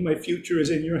I need. My future is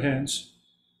in your hands.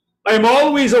 I am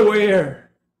always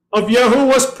aware of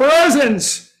Yahuwah's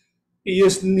presence. He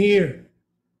is near.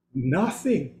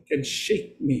 Nothing can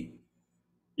shake me.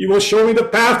 You will show me the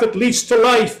path that leads to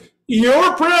life.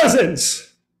 Your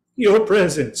presence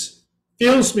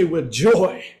fills me with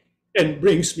joy and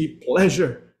brings me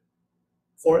pleasure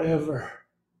forever.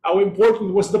 How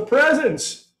important was the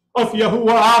presence of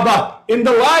Yahuah Abba in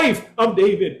the life of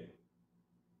David?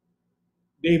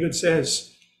 David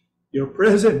says, your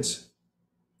presence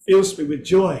fills me with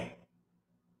joy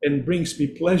and brings me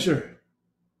pleasure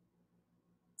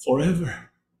forever.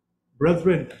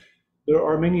 Brethren, there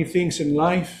are many things in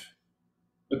life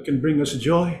that can bring us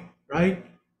joy, right?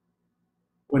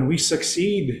 When we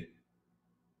succeed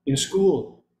in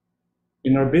school,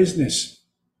 in our business,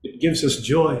 it gives us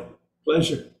joy,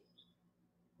 pleasure.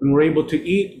 When we're able to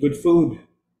eat good food,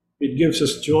 it gives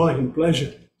us joy and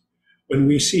pleasure. When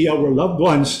we see our loved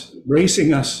ones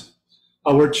embracing us,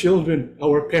 our children,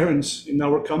 our parents in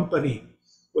our company,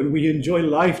 when we enjoy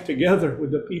life together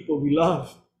with the people we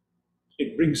love,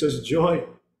 it brings us joy.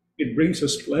 It brings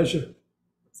us pleasure.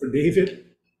 For David,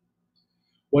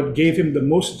 what gave him the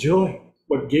most joy,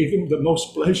 what gave him the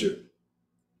most pleasure,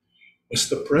 was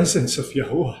the presence of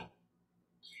Yahuah.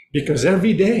 Because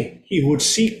every day he would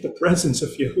seek the presence of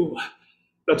Yahuah.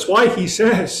 That's why he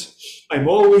says, I'm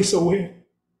always aware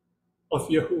of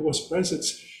Yahuwah's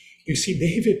presence. You see,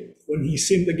 David, when he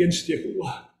sinned against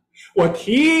Yahuah, what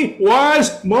he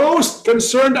was most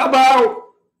concerned about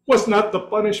was not the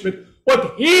punishment.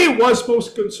 What he was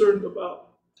most concerned about,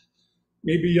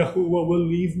 maybe Yahuah will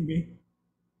leave me.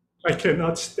 I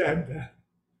cannot stand that.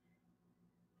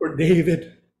 For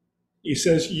David, he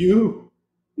says, you,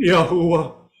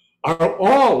 Yahuah, are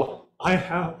all I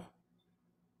have.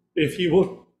 If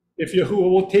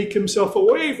Yahuah will take himself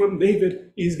away from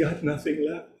David, he's got nothing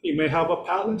left. He may have a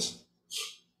palace,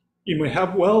 he may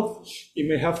have wealth, he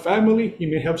may have family, he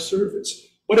may have servants.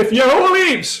 But if Yahuah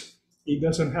leaves, he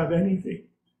doesn't have anything.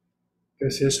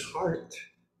 Because his heart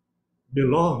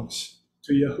belongs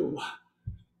to Yahuah.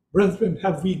 Brethren,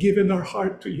 have we given our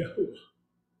heart to Yahuah?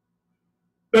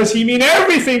 Does he mean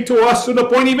everything to us to the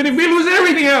point even if we lose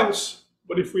everything else?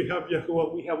 But if we have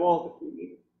Yahuah, we have all that we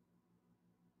need.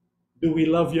 Do we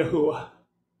love Yahuah?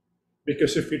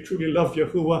 Because if we truly love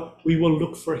Yahuah, we will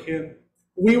look for him.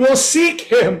 We will seek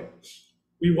him.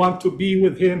 We want to be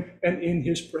with him and in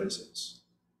his presence.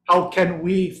 How can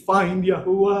we find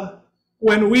Yahuah?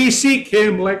 When we seek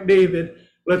him like David.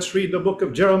 Let's read the book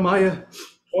of Jeremiah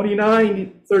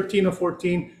 29, 13 or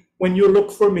 14. When you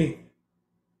look for me,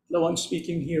 the one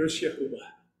speaking here is Yahuah.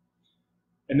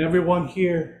 And everyone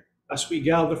here, as we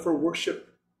gather for worship,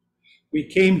 we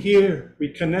came here, we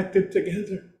connected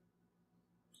together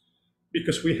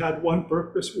because we had one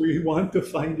purpose. We want to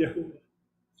find Yahuah.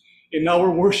 In our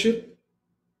worship,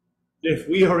 if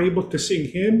we are able to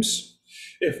sing hymns,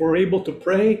 if we're able to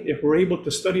pray, if we're able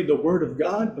to study the Word of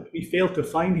God, but we fail to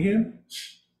find him,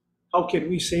 how can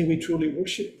we say we truly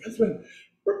worship? Brethren,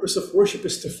 the purpose of worship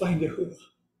is to find Yahuah.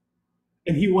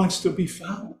 And he wants to be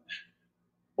found.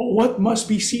 But what must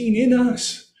be seen in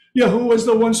us? Yahuah is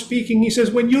the one speaking. He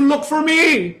says, when you look for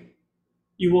me,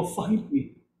 you will find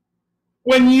me.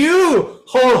 When you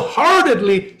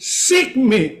wholeheartedly seek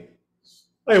me,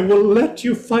 I will let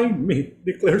you find me,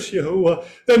 declares Yahuah.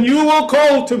 Then you will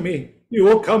call to me. You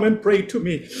will come and pray to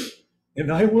me,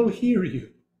 and I will hear you.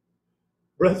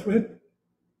 Brethren,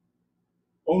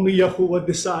 only Yahuah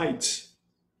decides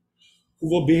who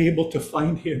will be able to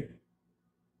find him.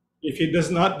 If he does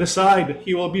not decide,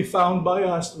 he will be found by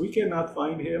us. We cannot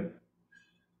find him.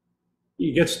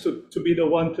 He gets to be the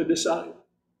one to decide.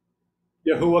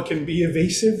 Yahuah can be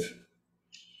evasive.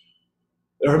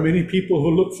 There are many people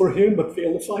who look for him but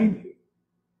fail to find him.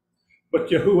 But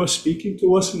Yahuah is speaking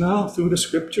to us now through the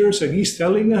scriptures, and he's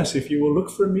telling us, if you will look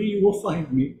for me, you will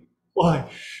find me. Why?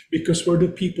 Because we're the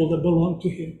people that belong to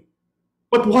him.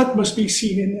 But what must be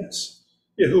seen in us?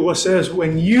 Yahuah says,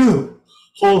 when you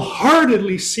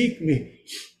wholeheartedly seek me,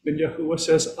 then Yahuah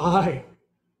says, I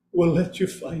will let you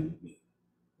find me.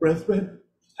 Brethren,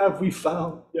 have we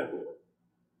found Yahuah?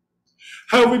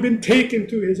 Have we been taken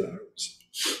to his arms?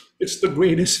 It's the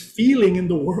greatest feeling in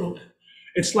the world.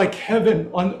 It's like heaven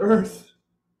on earth.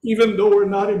 Even though we're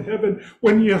not in heaven,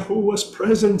 when Yahuah's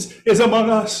presence is among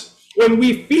us, when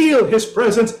we feel his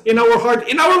presence in our heart,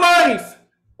 in our life,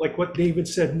 like what David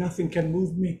said, nothing can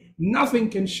move me, nothing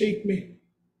can shake me.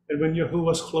 And when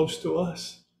Yahuah is close to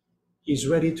us, he's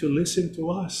ready to listen to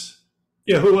us.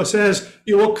 Yahuah says,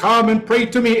 you will come and pray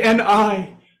to me, and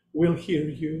I will hear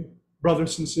you.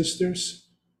 Brothers and sisters,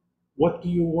 what do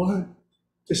you want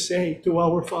to say to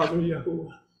our Father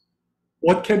Yahuah?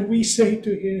 What can we say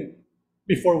to him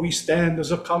before we stand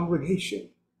as a congregation?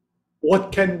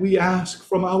 What can we ask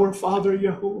from our Father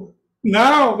Yahuah?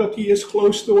 Now that he is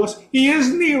close to us, he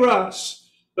is near us.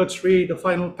 Let's read the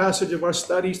final passage of our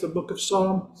studies, the book of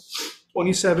Psalm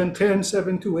 27:10,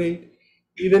 7-8.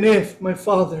 Even if my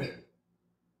father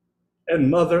and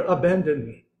mother abandon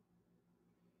me,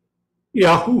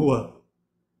 Yahuah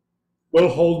will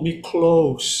hold me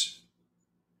close.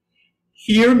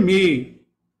 Hear me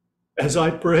as I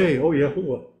pray, O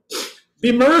Yahuah.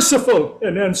 Be merciful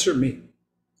and answer me.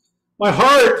 My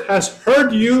heart has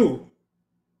heard you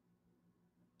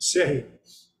say,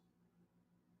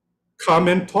 come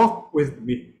and talk with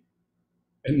me.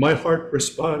 And my heart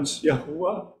responds,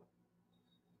 Yahuah,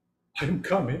 I'm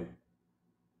coming.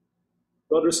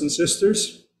 Brothers and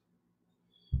sisters,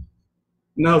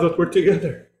 now that we're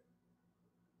together,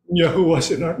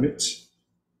 Yahuah's in our midst.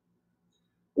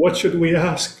 What should we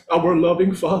ask our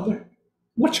loving Father?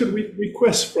 What should we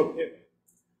request from him?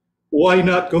 Why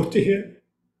not go to him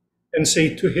and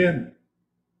say to him,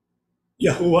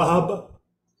 Yahuah Abba,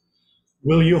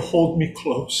 will you hold me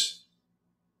close?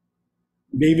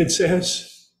 David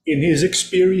says in his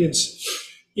experience,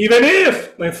 even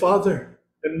if my father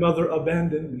and mother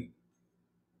abandon me,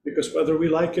 Because whether we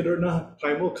like it or not,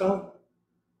 time will come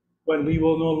when we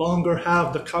will no longer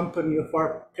have the company of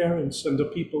our parents and the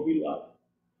people we love.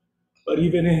 But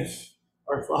even if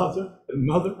our father and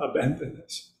mother abandon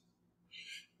us,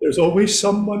 there's always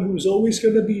someone who's always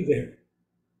going to be there.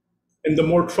 And the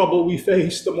more trouble we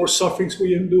face, the more sufferings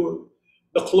we endure,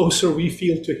 the closer we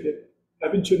feel to him.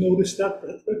 Haven't you noticed that,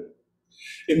 brethren?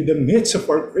 In the midst of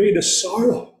our greatest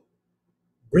sorrow,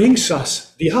 brings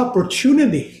us the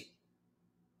opportunity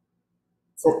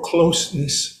for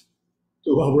closeness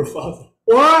to our Father.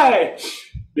 Why?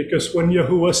 Because when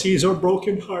Yahuah sees our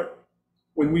broken heart,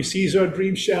 when we see our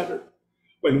dreams shattered,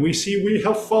 when we see we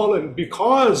have fallen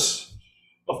because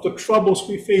of the troubles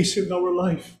we face in our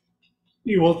life,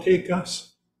 he will take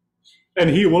us and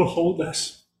he will hold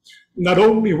us. Not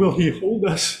only will he hold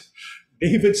us,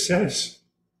 David says,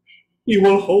 he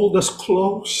will hold us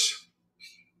close.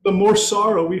 The more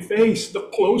sorrow we face, the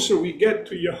closer we get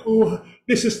to Yahuah.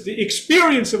 This is the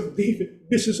experience of David.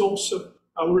 This is also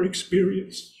our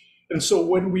experience. And so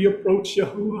when we approach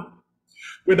Yahuah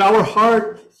with our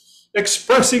heart,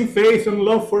 expressing faith and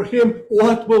love for him,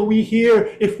 what will we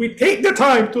hear if we take the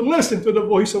time to listen to the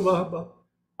voice of Abba?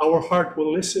 Our heart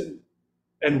will listen,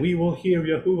 and we will hear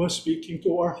Yahuah speaking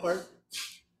to our heart.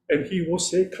 And he will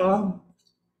say, come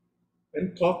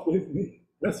and talk with me,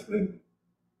 brethren.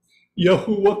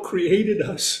 Yahuah created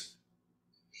us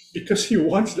because he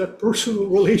wants that personal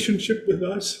relationship with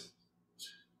us.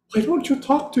 Why don't you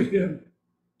talk to him?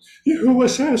 Yahuah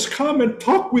says, come and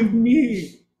talk with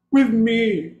me, with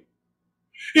me.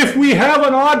 If we have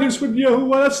an audience with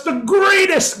Yahuah, that's the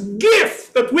greatest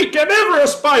gift that we can ever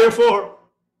aspire for.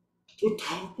 To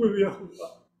talk with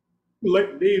Yahuah.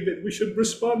 Like David, we should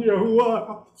respond,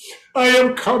 Yahuah, I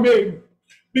am coming,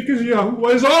 because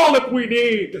Yahuah is all that we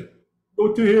need.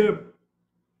 Go to him.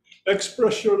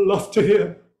 Express your love to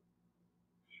him.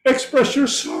 Express your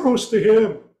sorrows to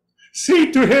him.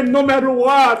 Say to him, no matter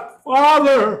what,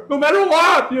 Father, no matter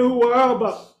what, Yahuah,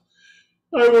 Abba,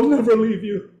 I will never leave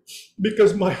you,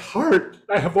 because my heart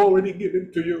I have already given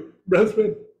to you.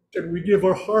 Brethren, can we give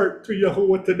our heart to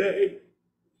Yahuah today?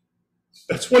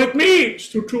 That's what it means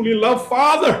to truly love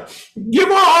Father. Give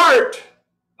our heart,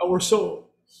 our soul,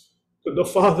 to the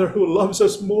Father who loves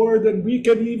us more than we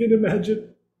can even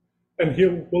imagine. And he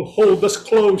will hold us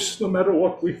close no matter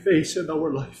what we face in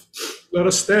our life. Let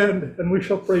us stand and we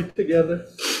shall pray together.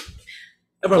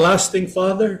 Everlasting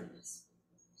Father,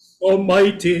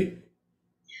 Almighty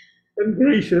and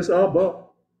gracious Abba,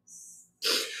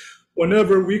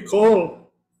 whenever we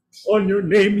call on your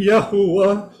name,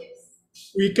 Yahuah,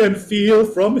 we can feel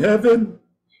from heaven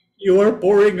you are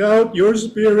pouring out your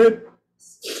Spirit,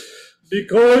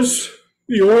 because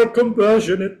you are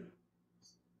compassionate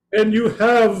and you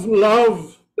have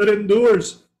love that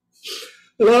endures,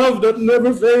 love that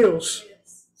never fails.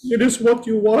 It is what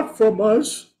you want from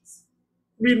us.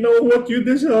 We know what you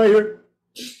desire.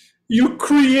 You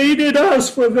created us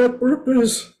for that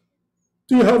purpose,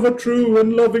 to have a true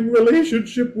and loving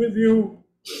relationship with you.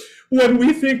 When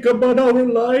we think about our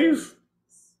life,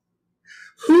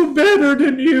 who better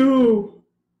than you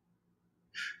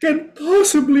can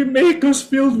possibly make us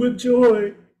filled with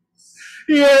joy?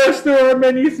 Yes, there are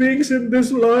many things in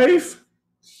this life,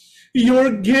 your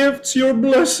gifts, your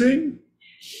blessing,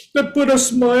 that put a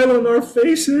smile on our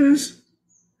faces,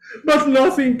 but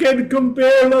nothing can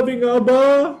compare, loving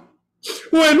Abba,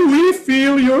 when we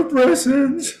feel your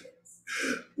presence.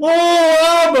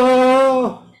 Oh,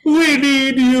 Abba, we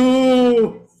need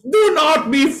you. Do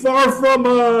not be far from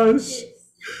us.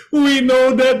 We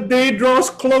know that day draws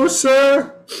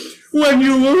closer when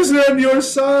you will send your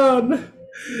Son.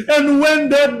 And when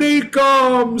that day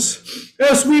comes,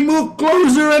 as we move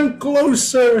closer and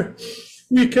closer,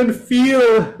 we can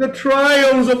feel the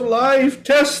trials of life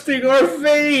testing our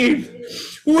faith.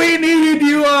 We need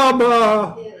you,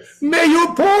 Abba. May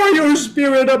you pour your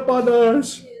Spirit upon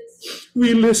us.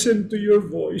 We listen to your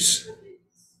voice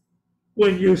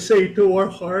when you say to our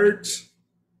hearts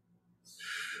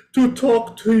to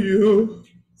talk to you.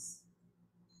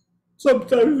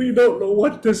 Sometimes we don't know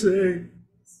what to say,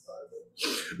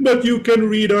 but you can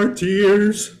read our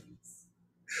tears,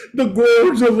 the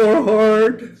groans of our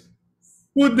heart.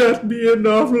 Would that be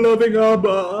enough, loving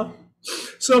Abba?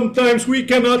 Sometimes we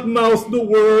cannot mouth the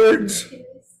words.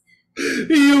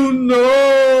 You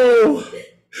know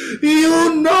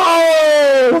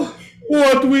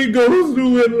what we go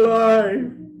through in life.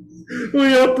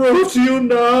 We approach you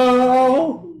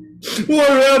now,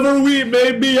 wherever we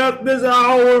may be at this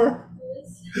hour.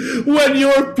 When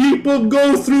your people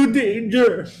go through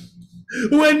danger,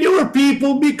 when your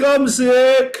people become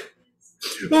sick,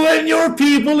 when your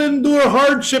people endure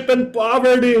hardship and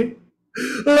poverty,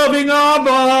 Loving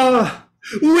Abba,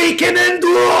 we can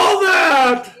endure all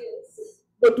that.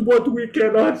 But what we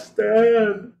cannot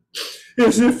stand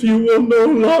is if you will no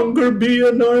longer be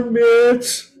in our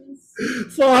midst.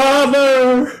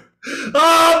 Father,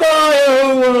 Abba,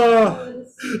 Yahuah,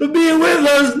 be with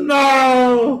us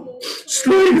now.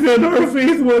 Strengthen our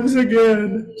faith once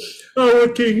again. Our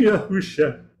King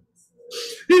Yahusha,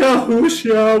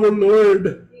 Yahusha, our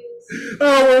Lord,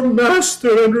 our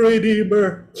Master and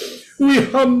Redeemer, we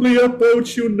humbly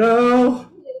approach you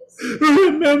now.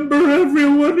 Remember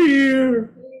everyone here.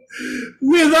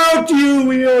 Without you,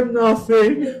 we are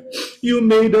nothing. You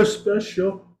made us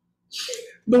special.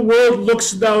 The world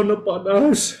looks down upon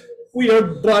us. We are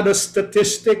but a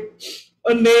statistic,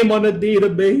 a name on a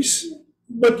database.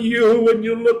 But you, when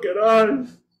you look at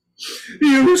us,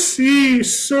 you see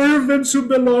servants who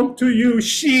belong to you,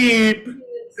 sheep.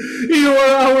 You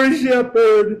are our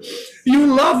shepherd. You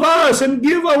love us and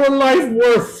give our life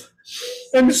worth.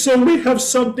 And so we have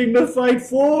something to fight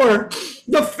for.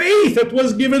 The faith that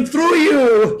was given through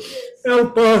you.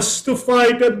 Help us to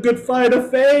fight that good fight of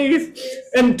faith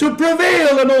and to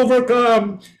prevail and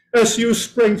overcome as you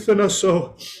strengthen us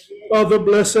so. Father,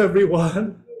 bless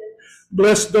everyone.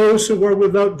 Bless those who are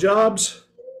without jobs.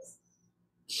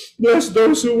 Bless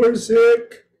those who are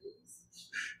sick.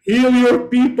 Heal your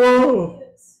people.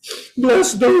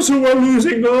 Bless those who are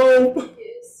losing hope.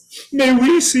 May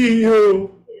we see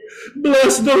you.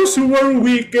 Bless those who are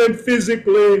weakened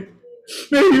physically.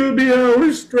 May you be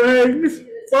our strength.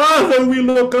 Father, we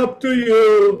look up to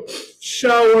you.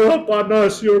 Shower upon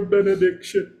us your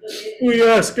benediction. We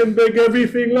ask and beg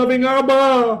everything, loving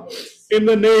Abba, in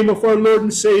the name of our Lord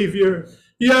and Savior,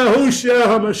 Yahushua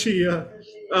HaMashiach.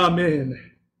 Amen.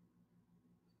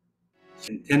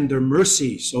 And tender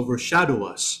mercies overshadow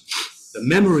us. The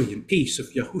memory and peace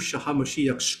of Yahushua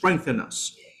HaMashiach strengthen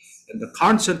us. And the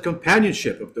constant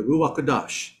companionship of the Ruach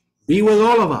Kodesh be with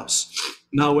all of us,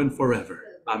 now and forever.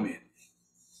 Amen.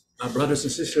 Brothers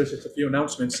and sisters, just a few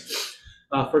announcements.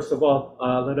 First of all,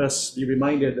 let us be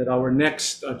reminded that our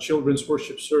next children's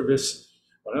worship service,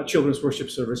 well, not children's worship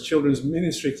service, children's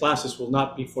ministry classes will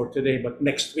not be for today, but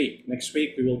next week. Next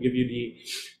week, we will give you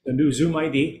the new Zoom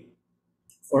ID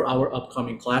for our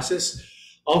upcoming classes.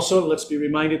 Also, let's be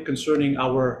reminded concerning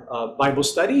our Bible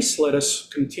studies. Let us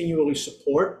continually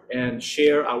support and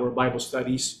share our Bible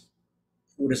studies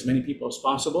with as many people as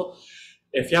possible.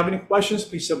 If you have any questions,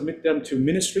 please submit them to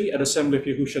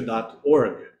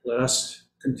ministry@assemblyofyahusha.org. Let's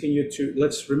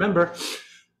remember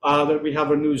that we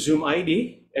have a new Zoom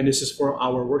ID, and this is for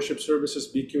our worship services,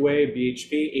 BQA,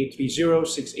 BHP,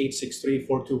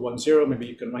 830-6863-4210. Maybe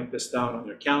you can write this down on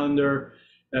your calendar.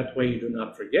 That way you do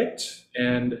not forget.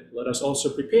 And let us also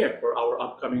prepare for our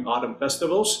upcoming autumn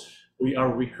festivals. We are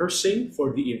rehearsing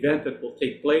for the event that will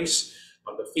take place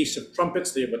on the Feast of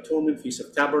Trumpets, Day of Atonement, Feast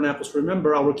of Tabernacles.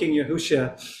 Remember our King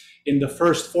Yahusha in the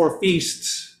first 4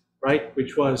 feasts, right?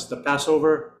 Which was the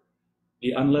Passover,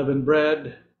 the unleavened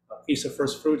bread, Feast of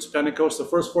First Fruits, Pentecost. The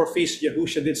first 4 feasts,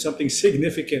 Yahusha did something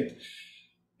significant.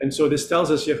 And so this tells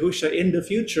us Yahusha in the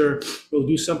future will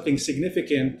do something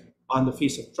significant on the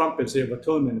Feast of Trumpets, Day of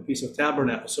Atonement, the Feast of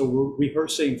Tabernacles. So we're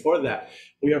rehearsing for that.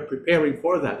 We are preparing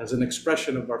for that as an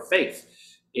expression of our faith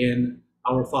in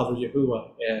our Father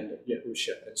Yahuah and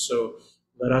Yahusha. And so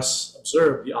let us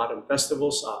observe the autumn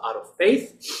festivals out of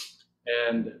faith.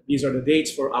 And these are the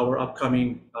dates for our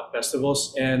upcoming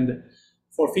festivals. And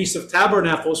for Feast of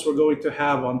Tabernacles, we're going to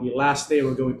have on the last day,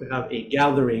 we're going to have a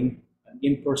gathering, an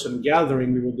in-person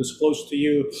gathering. We will disclose to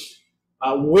you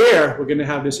where we're going to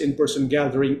have this in-person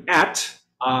gathering at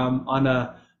on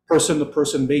a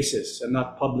person-to-person basis and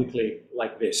not publicly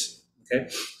like this. Okay.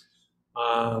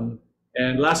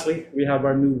 And lastly, we have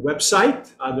our new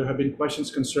website. There have been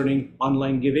questions concerning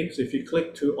online giving. So if you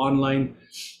click to the online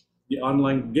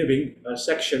giving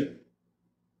section,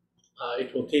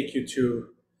 it will take you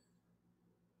to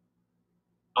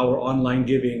our online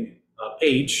giving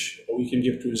page. Or you can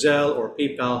give through Zelle or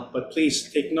PayPal. But please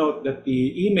take note that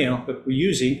the email that we're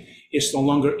using is no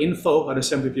longer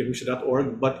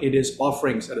info@assemblyofyahusha.org, but it is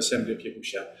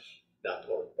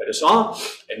offerings@assemblyofyahusha.org. That is all.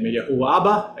 And may Yahuah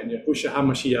Abba and Yahushua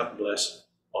HaMashiach bless